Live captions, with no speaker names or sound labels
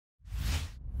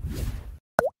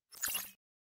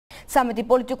13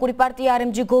 პოლიტიკური პარტია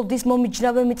RMG GOLD-ის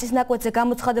მომიჯნავე მიწის ნაკვეთზე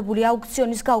გამოცხადებული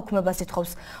აუქციონის გაუქმებას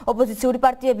ითხოვს. ოპოზიციური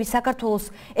პარტიები საქართველოს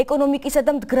ეკონომიკისა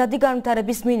და მდგრადი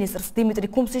განვითარების მინისტრს დიმიტრი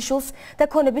ქუმსიშვილს და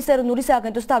ქონების ეროვნული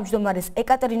სააგენტოს თავმჯდომარეს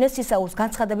ეკატერინე სისაუს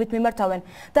განცხადებით მიმართავენ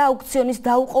და აუქციონის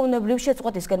დაუყოვნებლივ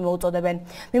შეწყვეტისკენ მოუწოდებენ.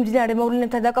 მიმდინარე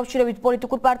მოვლენებთან დაკავშირებით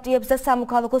პოლიტიკურ პარტიებს და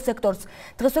სამოქალაქო სექტორს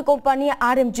დღესვე კომპანია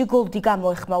RMG GOLD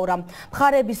გამოეხმაურა.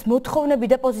 მხარეების მოთხოვნები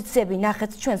და პოზიციები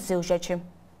ნახეთ ჩვენს სიუჟეტში.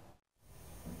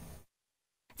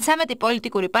 13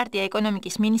 პოლიტიკური პარტია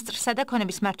ეკონომიკის მინისტრსა და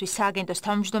ქონების მართვის სააგენტოს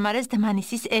თავმჯდომარეს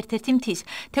დმანისის ერთ-ერთი მთის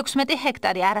 16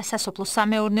 ჰექტარი არასასოფლო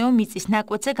სამეურნეო მიწის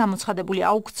ნაკვეთზე გამოცხადებული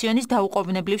აუქციონის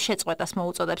დაუყოვნებლივ შეწყვეტას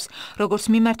მოუწოდებს. როგორც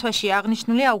მიმართვაში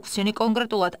აღნიშნული აუქციონი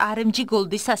კონკრეტულად RMG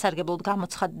GOLD-ის სასარგებლოდ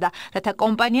გამოცხადდა, რათა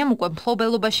კომპანიამ უკვე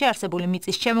მფლობელობაში არსებული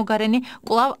მიწის შემოგარენი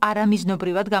კვლავ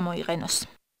არამიზნობრივად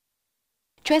გამოიყენოს.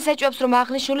 Ჩვენ საჭიროებს რომ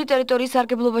აღნიშნული ტერიტორიის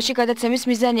სარგებლობაში გადაცემის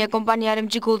მიზანია კომპანია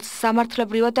RMG GOLD-ს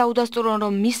სამართლებრივად დაუდასტურონ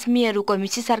რომ მის მიერ უკვე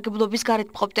მიწის სარგებლობის გარეთ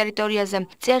მყოფ ტერიტორიაზე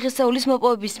წიაღისეულის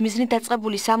მოპოვების მიზნით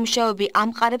დაწყებული სამუშაოები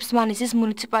ამყარებს მანისის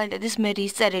მუნიციპალიტეტის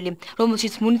მერიის წერილი,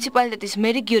 რომელშიც მუნიციპალიტეტის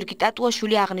მერი გიორგი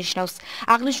ტატუაშვილი აღნიშნავს.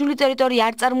 აღნიშნული ტერიტორია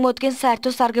არ წარმოადგენს საერთო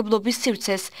სარგებლობის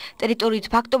სივრცეს. ტერიტორიით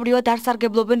ფაქტობრივად არ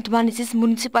სარგებლობენ დმანისის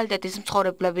მუნიციპალიტეტის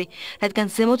მცხოვრებლები, რადგან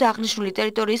ზემოთ აღნიშნული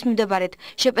ტერიტორიის მიმდებარედ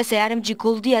შეპესე RMG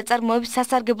GOLD-ი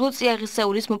აწარმოებს სასარგებლო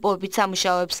წიაღისეულის მოპოვებით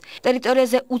სამუშაოებს.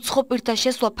 ტერიტორიაზე უცხო პირთა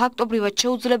შესვლა ფაქტობრივად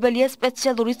შეუძლებელია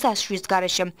სპეციალური საშიშვის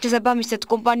გარეშე. შესაბამისად,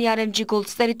 კომპანია RMG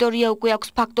GOLD-ს ტერიტორია უკვე აქვს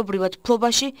ფაქტობრივად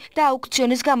ფლობაში და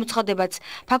აუქციონის გამოცხადებაც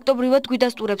ფაქტობრივად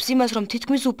გვიდასტურებს იმას, რომ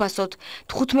თითქმის უფასოდ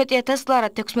 15,000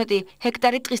 ლარად 16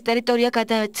 ჰექტარი ტყის ტერიტორია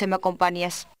გადაეცემა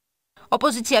კომპანიას.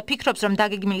 ოპოზიცია ფიქრობს, რომ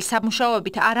დაგეგმილი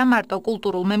სამუშაოებით არა მარტო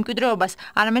კულტურულ მემკვიდრეობას,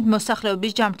 არამედ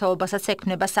მოსახლეობის ჯანმრთელობასაც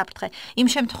ექმნება საფრთხე. იმ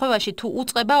შემთხვევაში, თუ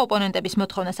უწყება ოპონენტების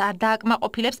მოთხოვნას არ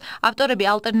დააკმაყოფილებს,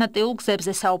 ავტორები ალტერნატიულ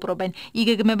გზებზე საუბრობენ.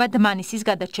 იგეგმება დმანისის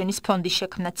გადარჩენის ფონდის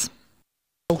შექმნაც.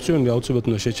 აუქციონი აუცილებლად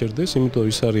უნდა შეჩერდეს, იმიტომ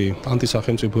ის არის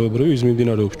ანტისახელმწიფოებრივი, ის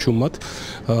მიმდინარეობს ჩუმად.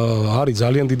 არის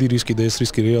ძალიან დიდი რისკი და ეს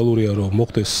რისკი რეალურია, რომ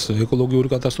მოხდეს ეკოლოგიური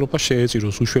კატასტროფა,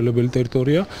 შეეწიროს უშველებელი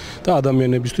ტერიტორია და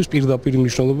ადამიანებისთვის პირდაპირ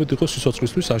მნიშვნელობით იყოს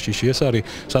სიცოცხლისთვის საშიში. ეს არის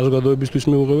საზოგადოებისთვის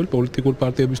მიუღებელი, პოლიტიკურ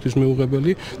პარტიებისთვის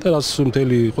მიუღებელი და რაც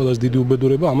მთელი ყველაზე დიდი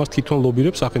უბედურება ამას თვითონ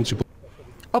ლობირებს სახელმწიფო.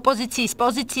 ოპოზიციის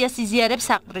პოზიციას იზიარებს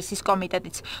საყდრისის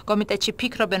კომიტეტიც. კომიტეტში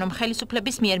ფიქრობენ, რომ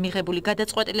ხელისუფლების მიერ მიღებული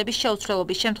გადაწყვეტილების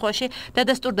შეუცვლელობის შემთხვევაში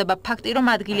დადასტურდება ფაქტი, რომ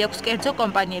ადგილი აქვს კერძო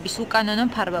კომპანიების უკანონო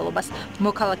მფარველობას,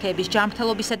 მოქალაქეების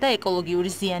ჯანმრთელობისა და ეკოლოგიური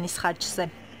ზიანის ხარჯზე.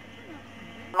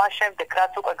 მას შემდეგ,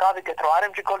 რაც უკვე გავიგეთ, რომ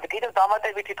RMG GOLD კიდევ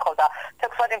დამატებით ითხოვდა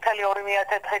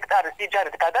 16,200 ჰექტარის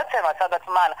იჯარით გადაცემა, სადაც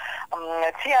მან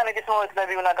ციანიდის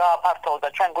მოედნები უნდა გააფართოვოს და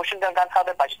ჩვენ გუშინდელ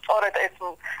განცხადებაში სწორედ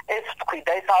ეს ვთქვი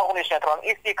და ეს აღვნიშნეთ, რომ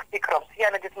ის ფიქრობს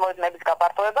ციანიდის მოედნების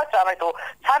გაფართოვებას, ამიტომ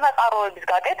სანაყაროების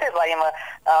გაკეთება იმ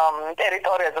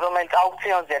ტერიტორიაზე, რომელიც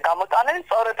აუქციონზეა გამოტანილი,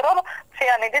 სწორედ რომ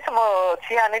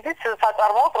ციანიდის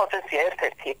საწარმოო პროცესია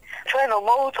ერთ-ერთი. ჩვენ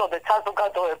მოუწოდეთ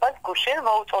საზოგადოებას, გუშინ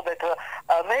მოუწოდეთ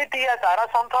მედიას,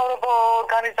 არასამთავრობო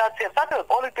ორგანიზაციებს, ასევე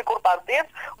პოლიტიკურ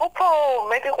პარტიებს უფრო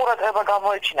მეტი ყურადღება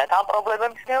გამოეჩინათ ამ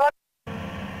პრობლემების მიმართ.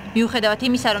 მიუხედავად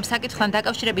იმისა, რომ საკითხთან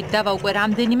დაკავშირებით დავა უკვე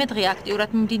რამდენიმე დღე აქტიურად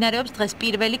მიმდინარეობს, დღეს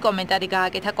პირველი კომენტარი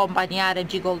გააკეთა კომპანია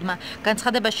RMG GOLD-მა.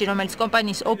 განცხადებაში, რომელიც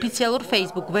კომპანიის ოფიციალურ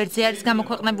Facebook გვერდზე არის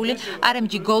გამოქვეყნებული,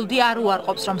 RMG GOLD არ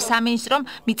უარყოფს, რომ სამინისტრომ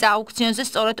მიწა აუქციონზე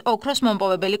სწორედ ოქროს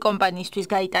მომპოვებელი კომპანიისთვის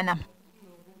გაიტანა.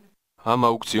 ამ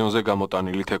აუქციონზე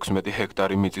გამოტანილი 16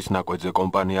 ჰექტარი მიწის ნაკვეთზე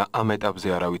კომპანია ამ ეტაპზე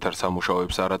არავითარ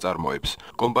სამუშაოებს არ აწარმოებს.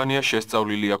 კომპანიას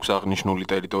შესწავლილი აქვს აღნიშნული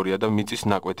ტერიტორია და მიწის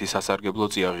ნაკვეთი სასარგებლო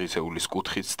წიაღისეულის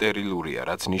კუთხით სტერილურია,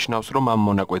 რაც ნიშნავს, რომ ამ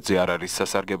მონაკვეთზე არ არის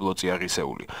სასარგებლო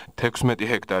წიაღისეული. 16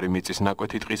 ჰექტარი მიწის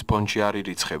ნაკვეთი ტყის ფონდში არ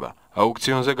ირიცხება.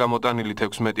 აუქციონზე გამოტანილი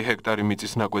 16 ჰექტარი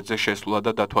მიწის ნაკვეთზე შესვლა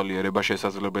და დათვალიერება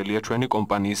შესაძლებელია ჩვენი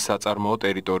კომპანიის საწარმოო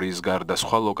ტერიტორიის გარდა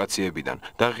სხვა ლოკაციებიდან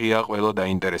და ღია ყველა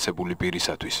დაინტერესებული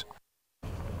პირისათვის.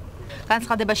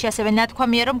 განცხადებაში ასევე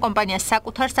ნათქვამია, რომ კომპანიას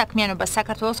საკუთარ საქმიანობას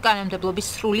საქართველოს კანონმდებლობის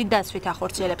სრული დაცვით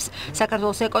ახორციელებს.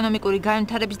 საქართველოს ეკონომიკური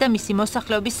განვითარების და მისი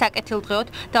მოსახლეობის საკეთილდღეოდ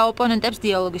და ოპონენტებს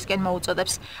დიალოგისკენ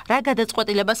მოუწოდებს. რა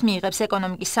გადაწყვეტილებას მიიღებს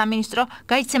ეკონომიკის სამინისტრო,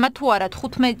 გაიცემა თუ არა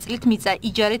 15 წლით მიწა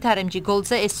იჯარით RMG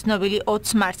GOLD-ზე ეს ცნობილი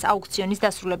 20 მარტს აუქციონის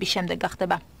დასრულების შემდეგ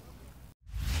გახდება.